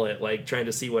wallet, like, trying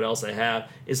to see what else I have.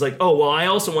 Is like, oh, well, I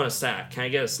also want a snack. Can I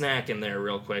get a snack in there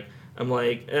real quick? I'm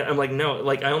like, no,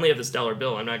 like, I only have this $1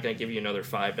 bill. I'm not going to give you another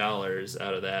 $5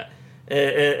 out of that.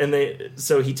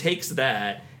 So he takes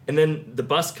that, and then the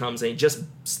bus comes, and he just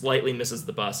slightly misses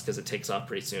the bus because it takes off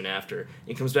pretty soon after.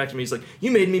 He comes back to me, he's like,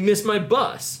 you made me miss my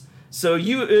bus. So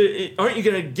you aren't you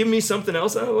going to give me something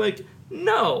else? I'm like,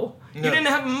 no. You didn't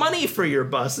have money for your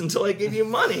bus until I gave you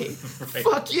money. Right.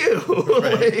 Fuck you.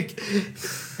 Right.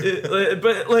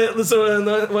 So on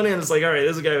the one hand, it's like, all right,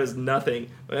 this guy was nothing.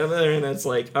 But on the other hand, it's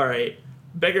like, all right,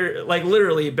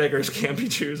 literally beggars can't be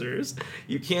choosers.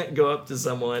 You can't go up to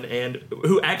someone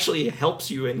who actually helps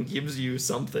you and gives you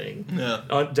something,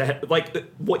 like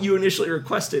what you initially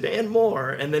requested and more,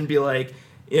 and then be like,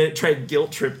 try to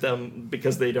guilt trip them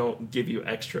because they don't give you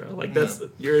extra. Like,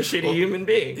 you're a shitty human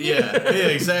being. Yeah,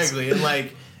 exactly. And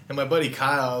my buddy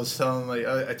Kyle, I was telling him, like,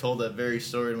 I told that very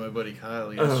story to my buddy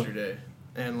Kyle yesterday.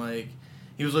 And, like,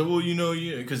 he was like, well,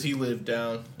 because he lived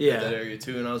down in that area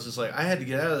too. And I was just like, I had to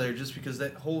get out of there just because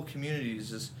that whole community is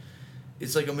just,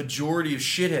 it's like a majority of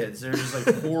shitheads. They're just,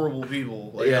 like, horrible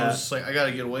people. Like, I was just like, I got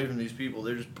to get away from these people.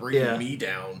 They're just bringing me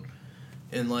down.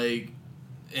 And, like,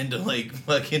 into, like,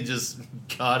 fucking just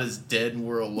God is dead and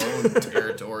we're alone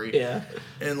territory. Yeah.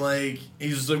 And, like,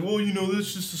 he's just like, well,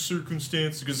 that's just a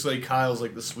circumstance. Because, like, Kyle's,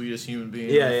 like, the sweetest human being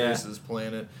on the face of this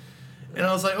planet. And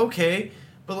I was like, okay.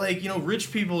 But, like,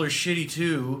 rich people are shitty,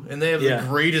 too. And they have the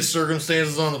greatest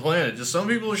circumstances on the planet. Just some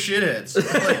people are shitheads.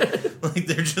 like,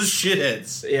 they're just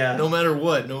shitheads. Yeah. No matter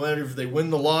what. No matter if they win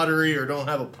the lottery or don't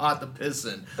have a pot to piss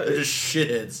in. They're just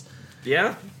shitheads.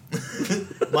 Yeah.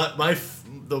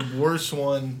 The worst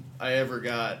one I ever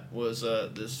got was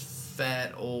this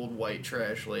fat old white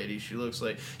trash lady. She looked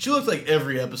like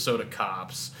every episode of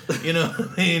Cops. You know what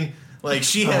I mean? Like,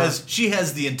 she has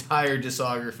the entire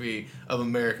discography of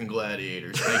American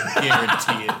Gladiators. I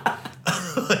guarantee it.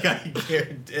 Like, I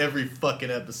guarantee every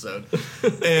fucking episode.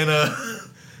 And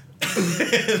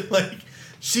and, like,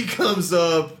 she comes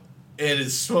up and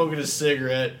is smoking a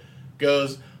cigarette.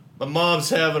 Goes, my mom's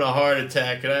having a heart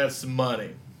attack. Can I have some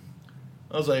money?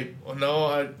 I was like, well, no,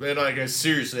 I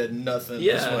seriously had nothing.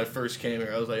 Yeah. This is when I first came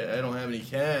here. I was like, I don't have any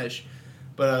cash.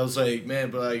 But I was like,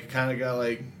 man, but I kind of got,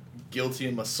 like, guilty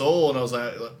in my soul. And I was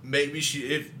like, maybe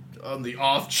if on the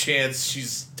off chance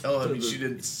she's telling me she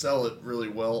didn't sell it really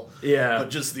well. Yeah. But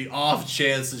just the off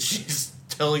chance that she's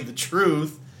telling the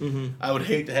truth, I would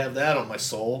hate to have that on my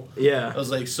soul. Yeah. I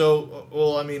was like,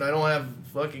 well, I mean, I don't have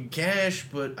fucking cash,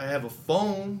 but I have a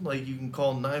phone. Like, you can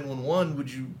call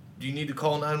 911. Do you need to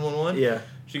call 911? Yeah.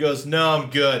 She goes, no, I'm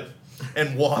good,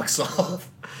 and walks off.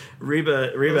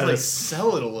 Reba was like,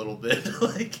 sell it a little bit.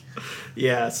 Like,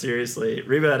 yeah, seriously.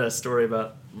 Reba had a story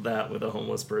about that with a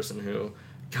homeless person who,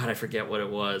 God, I forget what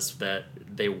it was that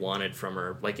they wanted from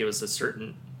her. Like, it was a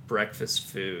certain breakfast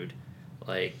food.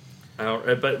 Like,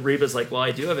 but Reba's like, well, I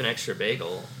do have an extra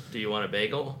bagel. Do you want a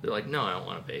bagel? They're like, no, I don't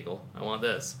want a bagel. I want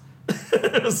this.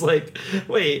 I was like,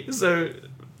 wait, so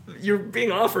you're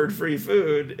being offered free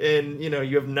food and,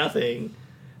 you have nothing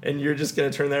and you're just going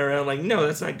to turn that around like, no,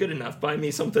 that's not good enough. Buy me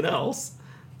something else.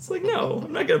 It's like, no,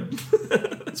 I'm not going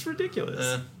to. That's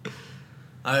ridiculous.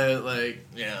 And then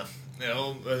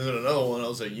another one, I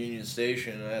was at Union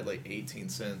Station and I had like 18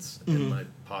 cents in my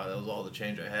pot. That was all the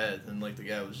change I had. And like the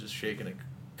guy was just shaking a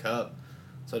cup.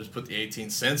 So I just put the 18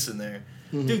 cents in there.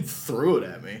 Dude threw it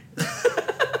at me.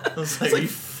 I was like, are you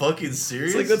fucking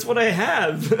serious? It's like, that's what I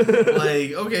have.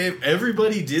 Like, okay, if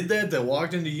everybody did that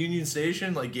walked into Union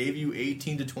Station, like, gave you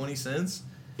 18 to 20 cents,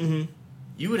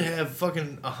 you would have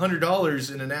fucking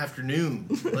 $100 in an afternoon.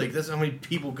 Like, that's how many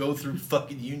people go through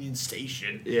fucking Union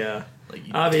Station. Yeah. Like,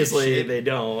 obviously they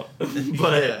don't.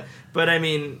 But yeah. but I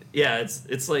mean, yeah,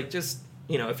 it's like, just,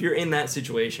 you know, if you're in that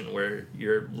situation where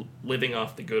you're living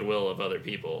off the goodwill of other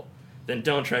people, then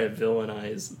don't try to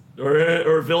villainize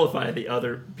or vilify the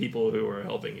other people who are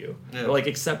helping you. Yeah. Or, like,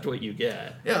 accept what you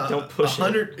get. Yeah, Don't push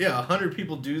 100, it. Yeah, 100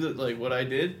 people do that, like what I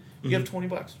did. You have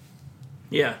 $20.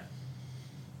 Yeah.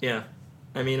 Yeah.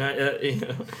 I mean, you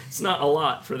know, it's not a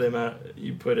lot for the amount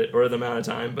you put it, or the amount of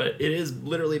time, but it is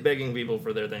literally begging people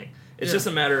for their thing. It's just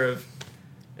a matter of,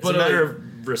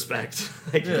 of respect,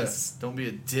 I guess. Don't be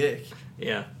a dick.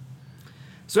 Yeah.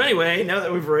 So anyway, now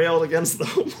that we've railed against the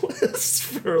homeless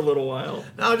for a little while,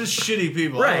 No, just shitty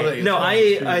people. right? No,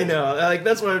 I know. Like,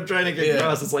 that's what I'm trying to get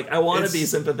across. It's like, I want to be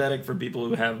sympathetic for people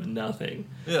who have nothing.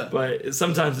 Yeah. But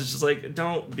sometimes it's just like,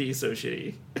 don't be so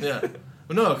shitty. Yeah.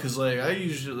 Well, no, because, like, I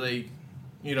usually, like,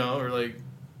 you know, or, like,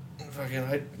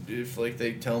 fucking, if, like,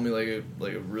 they tell me, like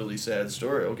a really sad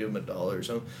story, I'll give them $1 or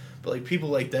something. But, like, people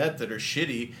like that are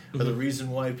shitty are the reason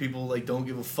why people, like, don't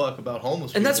give a fuck about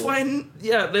homeless people. And that's why,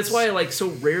 that's why I, like, so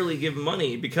rarely give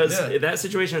money, because that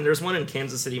situation, there's one in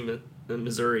Kansas City,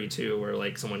 Missouri, too, where,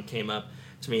 like, someone came up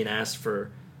to me and asked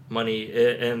for money,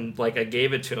 and, like, I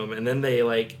gave it to them, and then they,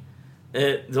 like,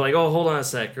 they're like, oh, hold on a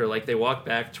sec, or, like, they walk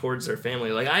back towards their family,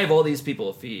 like, I have all these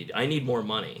people to feed, I need more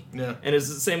money. Yeah. And it's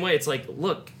the same way, it's like,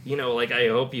 look, you know, like, I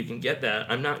hope you can get that,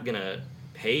 I'm not gonna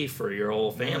pay for your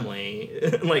whole family.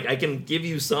 Like, I can give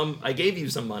you some, I gave you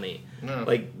some money. No.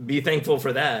 Like, be thankful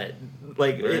for that.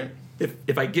 Like, right.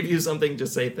 if I give you something,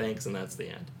 just say thanks, and that's the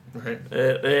end. Right.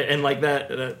 And, like,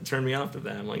 that turned me off of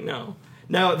that. I'm like, no.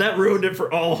 Now, that ruined it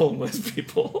for all homeless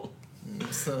people.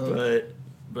 So,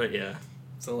 but yeah.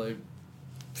 So, like,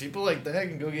 people like that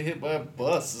can go get hit by a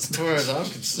bus, as far as I'm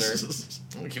concerned.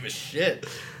 I don't give a shit.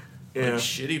 Yeah. Like,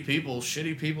 shitty people are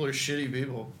shitty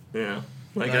people. Yeah.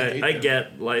 Like, I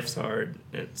get life's hard.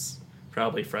 It's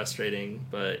probably frustrating,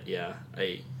 but yeah,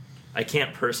 I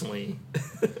can't personally.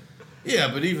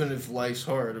 Yeah, but even if life's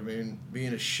hard, I mean,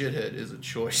 being a shithead is a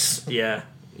choice. Yeah,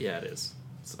 it is.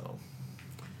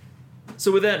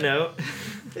 So with that note,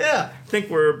 yeah, I think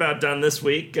we're about done this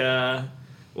week.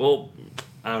 We'll,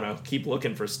 I don't know, keep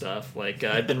looking for stuff. Like,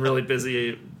 I've been really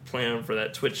busy planning for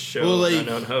that Twitch show, like,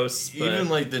 Unknown Hosts. But even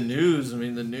like the news. I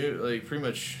mean, like, pretty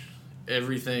much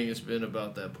everything has been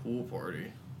about that pool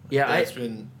party. Yeah, that's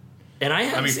been. And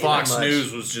I mean, Fox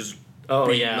News was just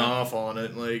beating off on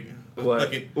it. Like,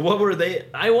 what were they?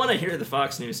 I want to hear the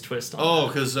Fox News twist on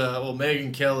that. Because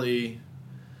Megyn Kelly,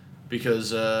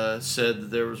 said that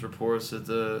there was reports that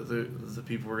the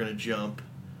people were going to jump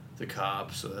the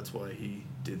cops, so that's why he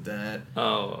did that.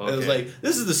 Oh, okay. It was like,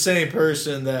 this is the same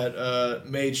person that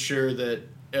made sure that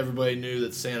everybody knew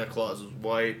that Santa Claus was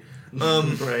white.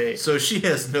 Right. So she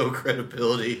has no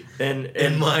credibility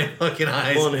in my fucking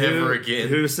eyes ever again.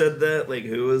 Who said that? Like,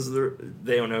 who was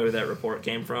they don't know who that report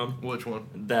came from? Which one?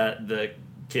 That the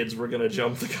kids were gonna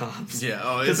jump the cops.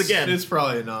 Yeah. It's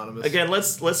probably anonymous. Again,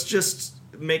 let's just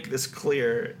make this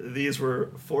clear. These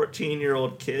were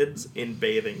 14-year-old kids in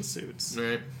bathing suits.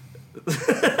 Right.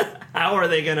 How are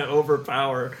they gonna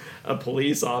overpower a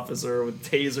police officer with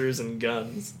tasers and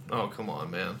guns? Oh, come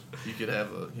on, man! You could have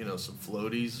some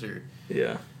floaties or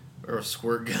a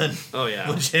squirt gun. Oh yeah.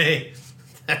 Which, hey,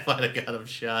 that might have got him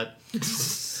shot.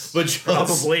 But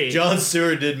Probably. Jon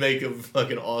Stewart did make a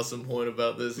fucking awesome point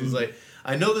about this. He's like,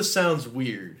 I know this sounds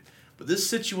weird, but this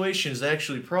situation is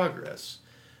actually progress.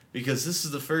 Because this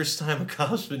is the first time a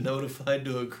cop's been notified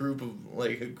to a group of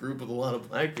a lot of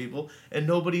black people, and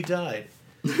nobody died.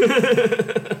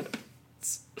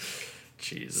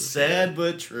 Jesus. Sad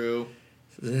but true.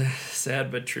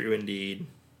 Sad but true indeed.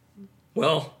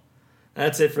 Well,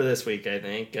 that's it for this week, I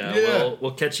think.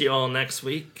 We'll catch you all next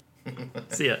week.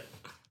 See ya.